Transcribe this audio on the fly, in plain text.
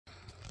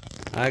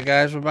Hi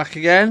guys, we're back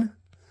again.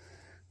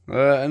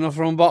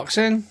 Another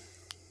unboxing.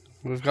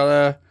 We've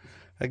got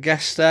a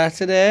guest star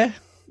today.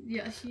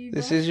 Yoshi.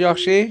 This is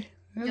Yoshi.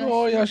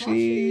 Hello,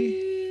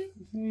 Yoshi.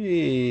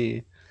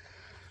 Hey.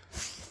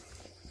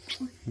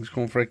 He's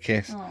coming for a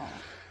kiss. Aww.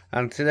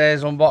 And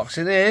today's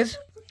unboxing is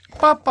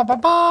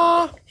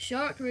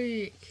Shark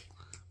Week.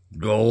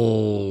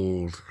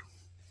 Gold.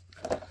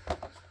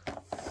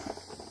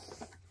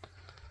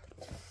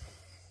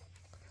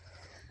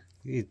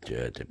 You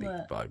dirty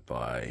big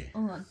boy.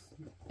 Hold on.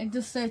 It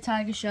does say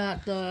Tiger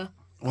Shark though.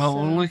 Well,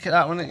 we'll look at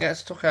that when it gets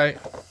stuck out.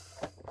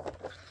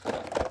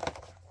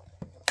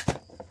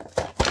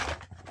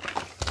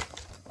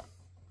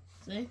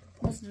 See?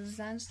 That's the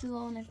design still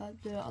on if I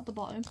do it at the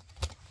bottom.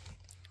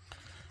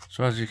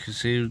 So as you can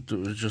see, it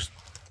was just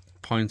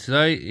pointed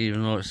out,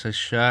 even though it says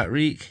Shark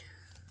Week,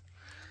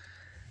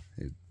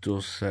 it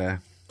does say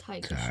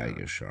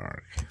Tiger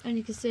Shark. And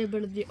you can see a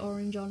bit of the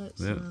orange on it.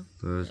 Yep,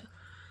 So.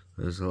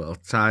 there's a little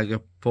tiger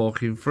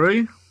poking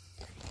through.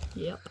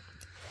 Yep.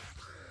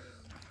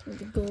 With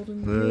the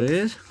golden There it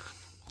is.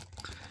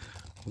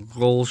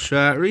 Gold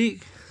Shark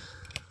Week.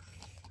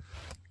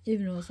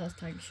 Even though it says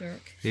Tiger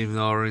Shark. Even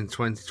though we're in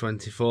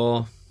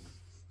 2024,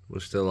 we're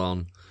still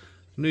on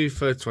new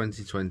for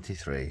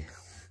 2023.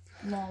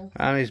 Lol.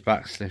 And he's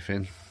back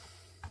sniffing.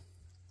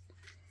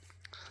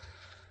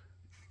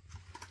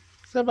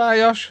 Say bye,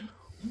 Yosh.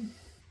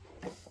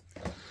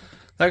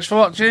 Thanks for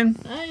watching.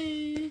 Bye.